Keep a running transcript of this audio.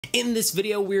In this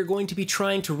video, we're going to be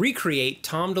trying to recreate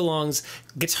Tom DeLonge's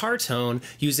guitar tone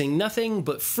using nothing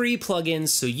but free plugins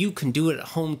so you can do it at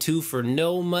home too for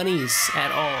no monies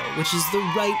at all, which is the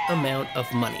right amount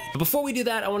of money. But before we do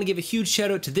that, I want to give a huge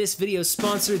shout out to this video's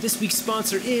sponsor. This week's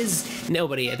sponsor is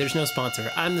nobody. There's no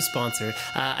sponsor. I'm the sponsor.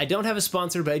 I don't have a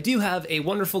sponsor, but I do have a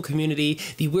wonderful community,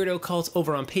 the Weirdo Cult,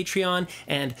 over on Patreon,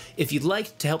 and if you'd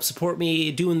like to help support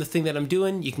me doing the thing that I'm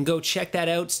doing, you can go check that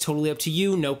out. It's totally up to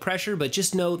you, no pressure, but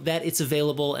just know that it's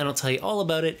available, and I'll tell you all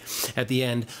about it at the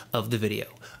end of the video.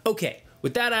 Okay,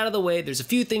 with that out of the way, there's a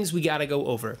few things we gotta go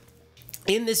over.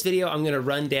 In this video, I'm going to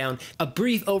run down a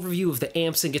brief overview of the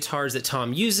amps and guitars that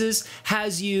Tom uses,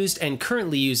 has used, and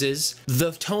currently uses,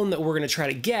 the tone that we're going to try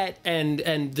to get, and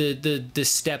the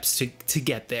steps to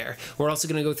get there. We're also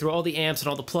going to go through all the amps and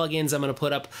all the plugins. I'm going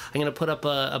to put up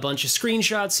a bunch of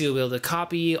screenshots so you'll be able to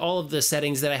copy all of the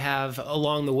settings that I have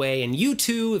along the way, and you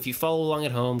too, if you follow along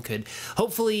at home, could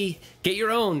hopefully get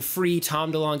your own free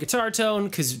Tom DeLonge guitar tone,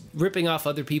 because ripping off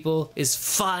other people is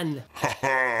fun.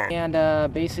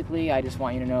 And basically, I just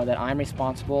want you to know that I'm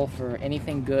responsible for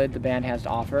anything good the band has to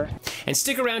offer. And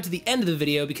stick around to the end of the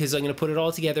video because I'm going to put it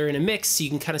all together in a mix so you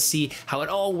can kind of see how it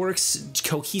all works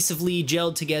cohesively,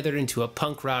 gelled together into a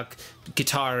punk rock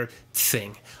guitar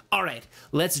thing. All right,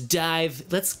 let's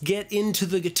get into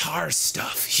the guitar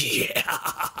stuff.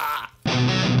 Yeah!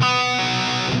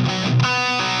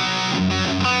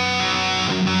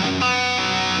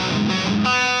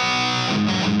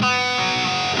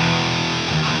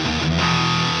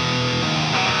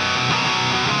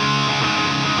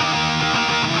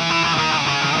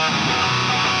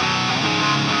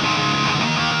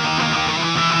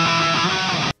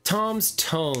 Tom's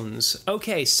tones.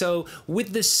 Okay, so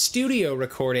with the studio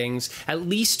recordings, at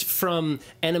least from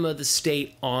Enema of the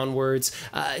State onwards,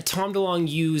 Tom DeLonge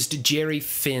used Jerry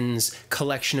Finn's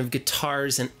collection of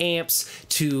guitars and amps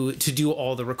to do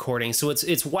all the recording. So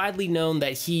it's widely known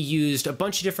that he used a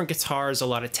bunch of different guitars, a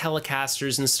lot of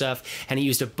Telecasters and stuff, and he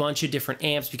used a bunch of different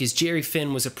amps because Jerry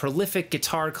Finn was a prolific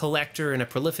guitar collector and a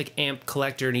prolific amp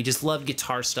collector, and he just loved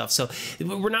guitar stuff. So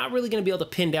we're not really going to be able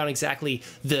to pin down exactly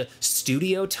the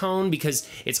studio tone because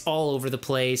it's all over the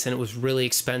place and it was really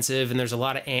expensive and there's a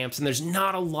lot of amps and there's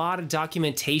not a lot of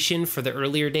documentation for the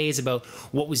earlier days about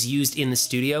what was used in the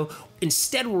studio.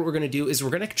 Instead, what we're going to do is we're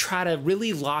going to try to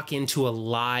really lock into a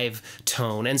live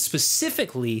tone, and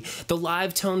specifically the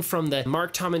live tone from the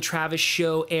Mark, Tom, and Travis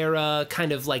show era,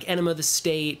 kind of like Enema of the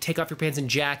State, Take Off Your Pants and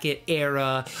Jacket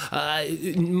era,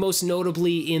 most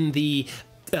notably in the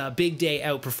Big Day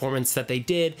Out performance that they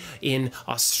did in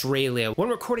Australia. When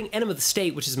recording Enema of the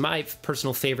State, which is my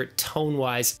personal favorite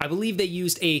tone-wise, I believe they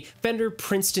used a Fender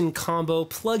Princeton combo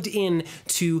plugged in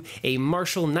to a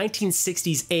Marshall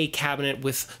 1960s A cabinet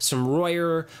with some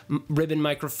Royer ribbon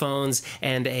microphones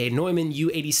and a Neumann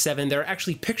U87. There are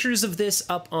actually pictures of this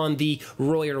up on the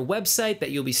Royer website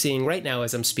that you'll be seeing right now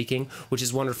as I'm speaking, which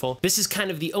is wonderful. This is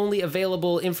kind of the only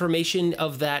available information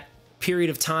of that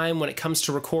period of time when it comes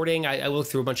to recording. I look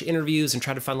through a bunch of interviews and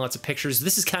try to find lots of pictures.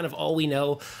 This is kind of all we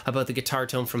know about the guitar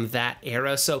tone from that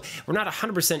era, so we're not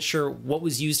 100% sure what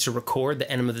was used to record the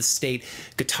Enema of the State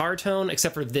guitar tone,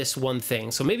 except for this one thing.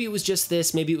 So maybe it was just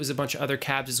this, maybe it was a bunch of other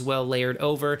cabs as well layered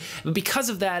over, but because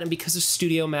of that and because of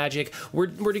studio magic, we're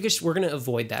going to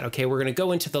avoid that, okay? We're going to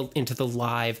go into the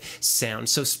live sound.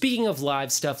 So speaking of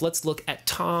live stuff, let's look at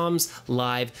Tom's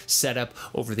live setup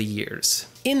over the years.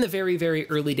 In the very, very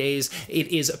early days, it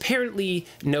is apparently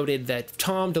noted that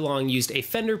Tom DeLonge used a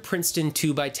Fender Princeton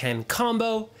 2x10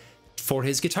 combo for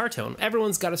his guitar tone.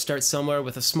 Everyone's got to start somewhere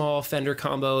with a small Fender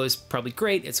combo is probably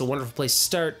great. It's a wonderful place to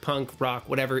start. Punk, rock,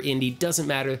 whatever, indie, doesn't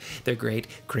matter. They're great,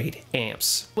 great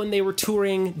amps. When they were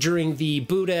touring during the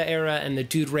Buddha era and the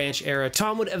Dude Ranch era,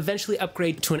 Tom would eventually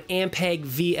upgrade to an Ampeg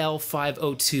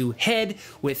VL502 head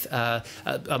with a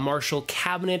Marshall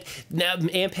cabinet. Now,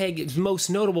 Ampeg is most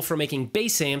notable for making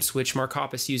bass amps, which Mark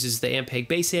Hoppus uses the Ampeg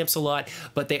bass amps a lot,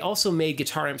 but they also made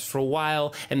guitar amps for a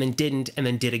while and then didn't and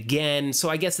then did again. So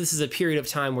I guess this is a period of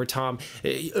time where Tom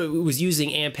was using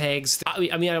Ampegs.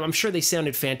 I mean, I'm sure they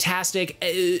sounded fantastic,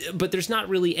 but there's not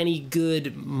really any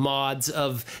good mods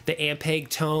of the Ampeg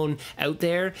tone out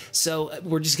there, so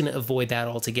we're just going to avoid that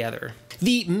altogether.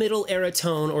 The middle era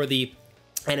tone, or the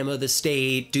Enema of the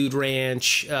State, Dude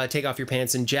Ranch, Take Off Your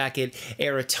Pants and Jacket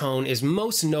era tone is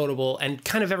most notable, and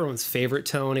kind of everyone's favorite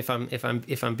tone, if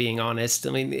I'm being honest.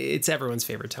 I mean, it's everyone's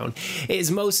favorite tone. It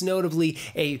is most notably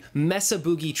a Mesa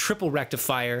Boogie triple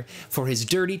rectifier for his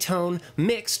dirty tone,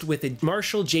 mixed with a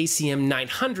Marshall JCM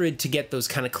 900 to get those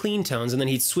kind of clean tones, and then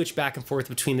he'd switch back and forth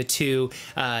between the two.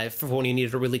 For when he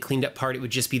needed a really cleaned up part, it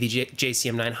would just be the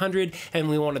JCM 900, and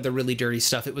we wanted the really dirty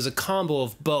stuff. It was a combo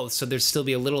of both, so there'd still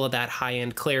be a little of that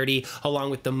high-end clarity along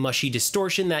with the mushy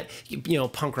distortion that, you know,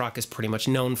 punk rock is pretty much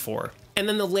known for. And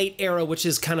then the late era, which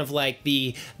is kind of like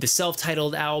the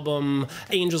self-titled album,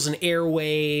 Angels and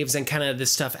Airwaves, and kind of the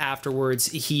stuff afterwards,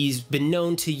 he's been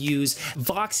known to use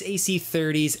Vox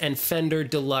AC30s and Fender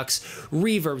Deluxe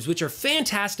reverbs, which are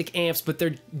fantastic amps, but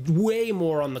they're way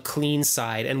more on the clean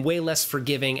side and way less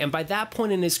forgiving. And by that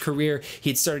point in his career,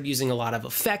 he'd started using a lot of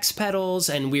effects pedals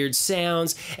and weird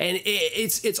sounds, and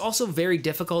it's also very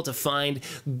difficult to find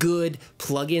good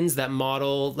plugins that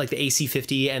model like the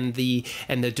AC50 and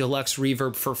the Deluxe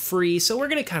reverb for free, so we're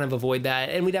going to kind of avoid that,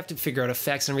 and we'd have to figure out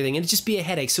effects and everything, and it'd just be a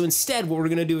headache. So instead, what we're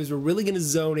going to do is we're really going to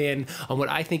zone in on what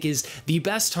I think is the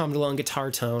best Tom DeLonge guitar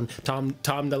tone, Tom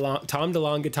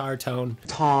DeLonge guitar tone.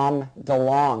 Tom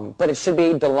DeLonge, but it should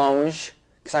be DeLonge,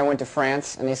 because I went to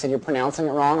France, and they said, you're pronouncing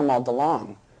it wrong. I'm all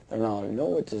DeLonge. They're not,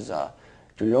 no, it is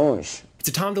DeLonge. It's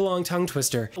a Tom DeLonge tongue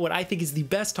twister. What I think is the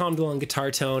best Tom DeLonge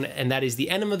guitar tone, and that is the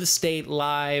Enema of the State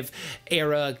live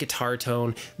era guitar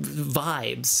tone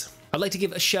vibes. I'd like to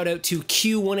give a shout out to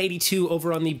Q182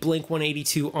 over on the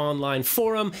Blink-182 online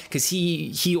forum, because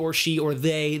he or she or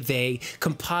they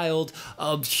compiled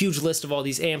a huge list of all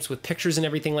these amps with pictures and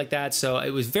everything like that. So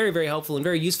it was very, very helpful and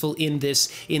very useful in this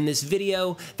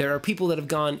video. There are people that have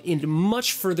gone into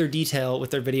much further detail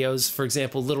with their videos. For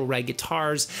example, Little Red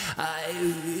Guitars.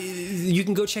 You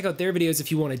can go check out their videos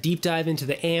if you want to deep dive into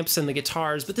the amps and the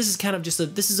guitars. But this is kind of just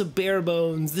this is a bare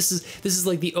bones. This is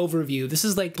like the overview. This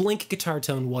is like Blink Guitar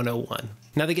Tone 101.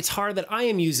 Now, the guitar that I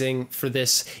am using for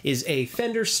this is a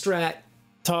Fender Strat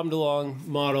Tom DeLonge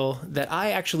model that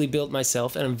I actually built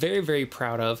myself, and I'm very, very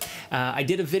proud of. I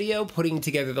did a video putting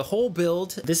together the whole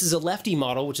build. This is a lefty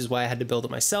model, which is why I had to build it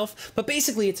myself, but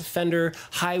basically it's a Fender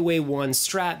Highway 1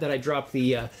 Strat that I dropped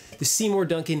the Seymour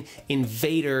Duncan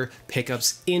Invader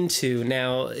pickups into.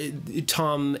 Now,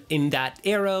 Tom in that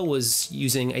era was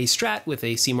using a Strat with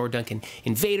a Seymour Duncan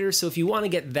Invader, so if you want to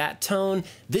get that tone,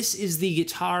 this is the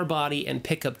guitar body and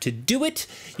pickup to do it.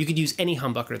 You could use any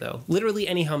humbucker though. Literally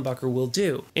any humbucker will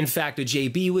do. In fact, a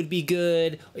JB would be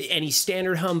good. Any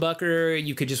standard humbucker,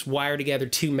 you could just wire together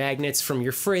two magnets from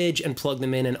your fridge and plug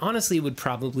them in, and honestly, it would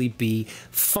probably be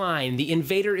fine. The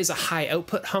Invader is a high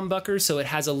output humbucker, so it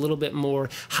has a little bit more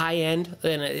high end,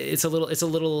 and it's a little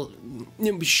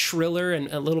shriller and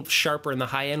a little sharper in the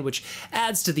high end, which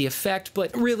adds to the effect,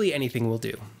 but really anything will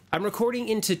do. I'm recording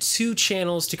into two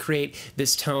channels to create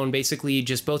this tone. Basically,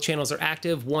 just both channels are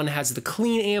active. One has the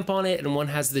clean amp on it and one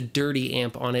has the dirty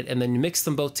amp on it, and then mix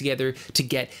them both together to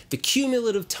get the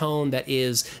cumulative tone that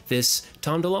is this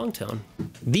Tom DeLonge tone.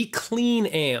 The clean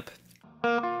amp.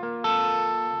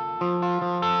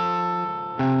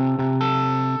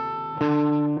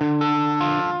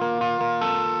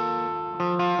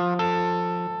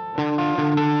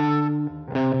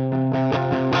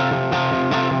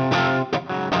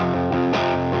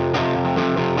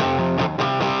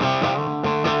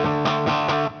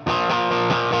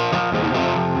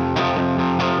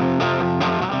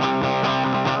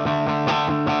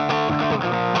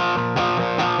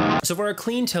 So for our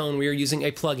clean tone, we are using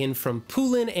a plugin from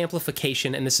Poolin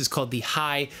Amplification, and this is called the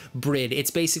Hybrid.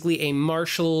 It's basically a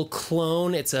Marshall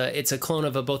clone. It's a clone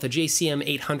of both a JCM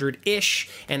 800-ish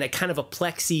and a kind of a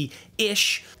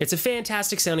Plexi-ish. It's a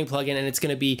fantastic sounding plugin, and it's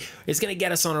gonna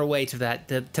get us on our way to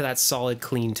that solid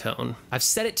clean tone. I've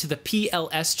set it to the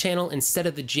PLS channel instead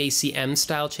of the JCM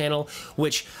style channel,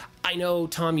 which I know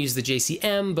Tom used the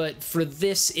JCM, but for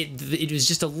this, it was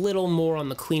just a little more on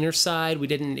the cleaner side.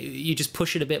 You just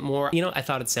push it a bit more. You know, I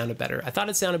thought it sounded better.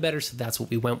 So that's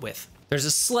what we went with. There's a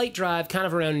slight drive kind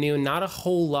of around noon, not a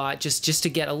whole lot, just to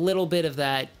get a little bit of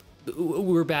that,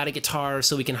 we're bad at guitar,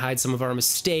 so we can hide some of our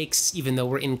mistakes, even though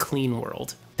we're in clean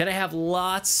world. Then I have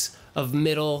lots of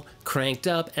middle cranked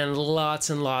up and lots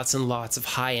and lots of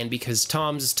high end, because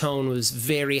Tom's tone was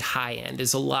very high end.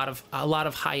 There's a lot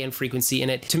of high end frequency in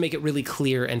it to make it really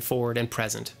clear and forward and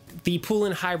present. The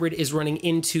Poolin Hybrid is running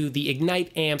into the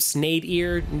Ignite Amps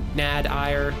Nadir,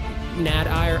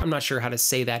 I'm not sure how to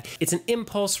say that. It's an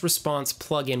impulse response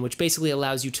plugin, which basically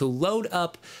allows you to load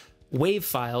up wave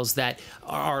files that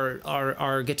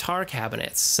are guitar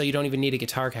cabinets, so you don't even need a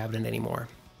guitar cabinet anymore.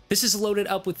 This is loaded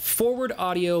up with forward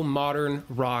audio modern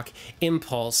rock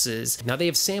impulses. Now they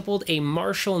have sampled a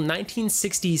Marshall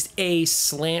 1960s A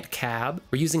slant cab.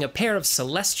 We're using a pair of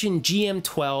Celestion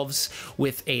GM12s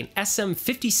with an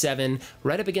SM57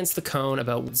 right up against the cone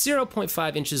about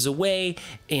 0.5 inches away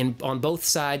and on both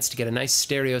sides to get a nice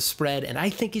stereo spread, and I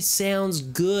think it sounds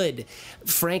good.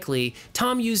 Frankly,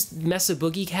 Tom used Mesa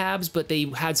Boogie cabs, but they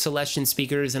had Celestion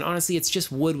speakers, and honestly it's just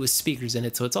wood with speakers in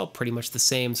it, so it's all pretty much the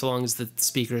same so long as the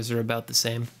speakers are about the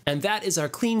same. And that is our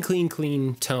clean, clean,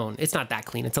 clean tone. It's not that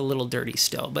clean, it's a little dirty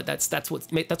still, but that's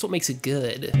what makes it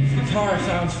good. This guitar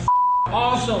sounds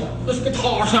awesome. This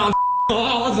guitar sounds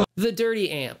awesome. The dirty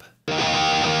amp.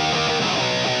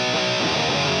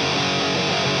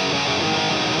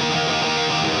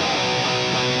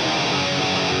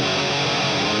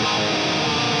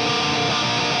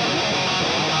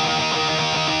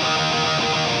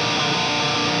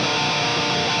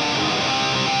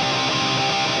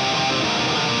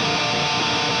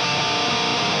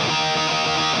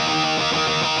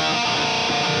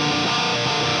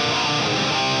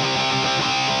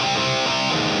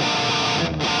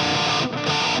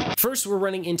 First, we're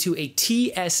running into a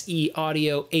TSE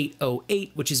Audio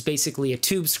 808, which is basically a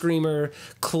tube screamer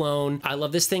clone. I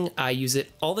love this thing. I use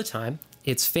it all the time.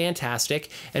 It's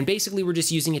fantastic, and basically we're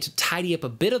just using it to tidy up a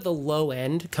bit of the low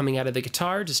end coming out of the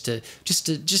guitar, just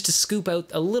to scoop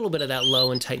out a little bit of that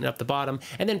low and tighten up the bottom,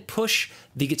 and then push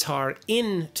the guitar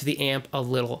into the amp a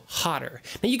little hotter.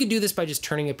 Now you could do this by just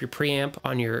turning up your preamp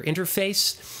on your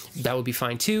interface. That would be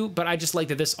fine too, but I just like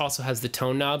that this also has the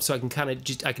tone knob, so I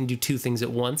can do two things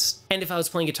at once. And if I was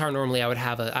playing guitar normally, I would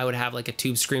have like a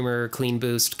tube screamer, clean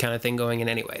boost kind of thing going in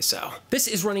anyway. So this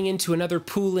is running into another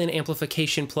pull-in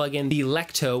amplification plugin, the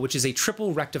Lecto, which is a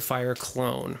triple rectifier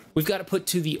clone. We've got it put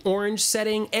to the orange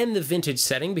setting and the vintage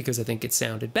setting because I think it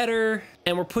sounded better,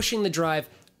 and we're pushing the drive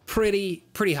pretty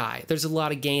high. There's a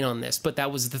lot of gain on this, but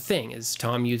that was the thing, is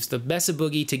Tom used the Mesa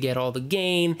Boogie to get all the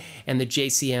gain and the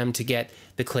JCM to get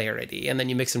the clarity, and then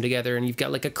you mix them together and you've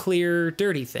got like a clear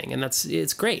dirty thing, and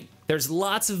it's great. There's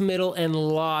lots of middle and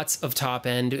lots of top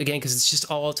end, again, because it's just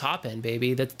all top end,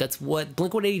 baby. That's what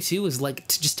blink-182 is like,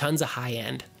 just tons of high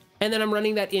end. And then I'm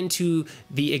running that into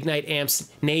the Ignite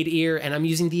Amps Nadir, and I'm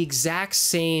using the exact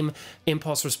same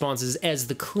impulse responses as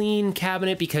the clean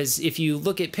cabinet, because if you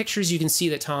look at pictures, you can see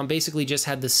that Tom basically just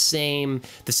had the same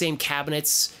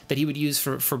cabinets that he would use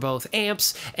for both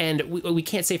amps, and we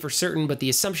can't say for certain, but the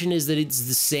assumption is that it's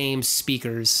the same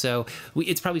speakers, so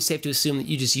it's probably safe to assume that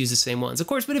you just use the same ones. Of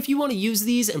course, but if you want to use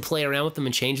these and play around with them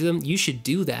and change them, you should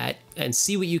do that and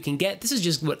see what you can get. This is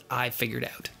just what I figured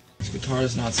out. This guitar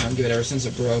does not sound good ever since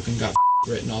it broke and got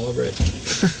written all over it.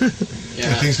 Yeah.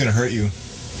 That thing's gonna hurt you.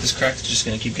 This crack's just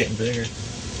gonna keep getting bigger.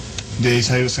 Did he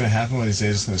tell you what's gonna happen when he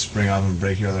says it's gonna spring off and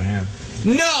break your other hand?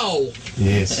 No!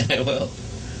 Yes. It will.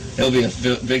 It'll be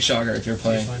a big shocker if you're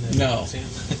playing. No.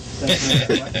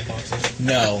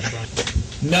 No.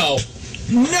 No.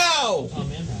 No!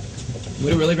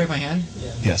 Would it really break my hand?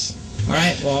 Yeah. Yes.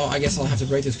 Alright, well, I guess I'll have to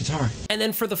break this guitar. And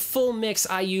then for the full mix,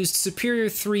 I used Superior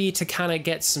 3 to kind of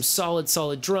get some solid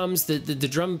drums. The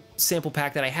drum sample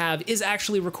pack that I have is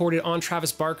actually recorded on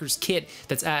Travis Barker's kit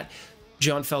that's at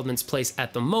John Feldman's place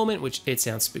at the moment, which it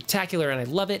sounds spectacular and I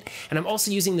love it. And I'm also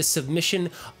using the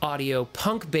Submission Audio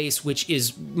Punk bass, which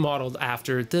is modeled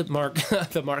after the Mark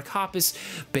Hoppus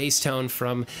bass tone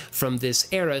from this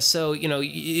era. So, you know,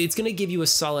 it's going to give you a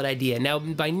solid idea. Now,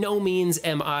 by no means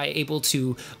am I able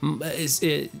to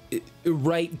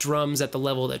write drums at the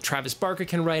level that Travis Barker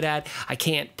can write at. I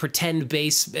can't pretend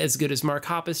bass as good as Mark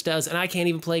Hoppus does, and I can't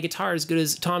even play guitar as good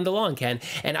as Tom DeLonge can.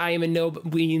 And I am in no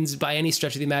means by any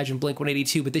stretch of the imagination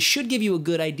Blink-182, but this should give you a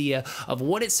good idea of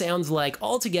what it sounds like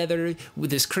all together with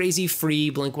this crazy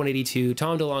free Blink-182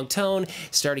 Tom DeLonge tone,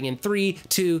 starting in 3,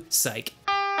 2, psych.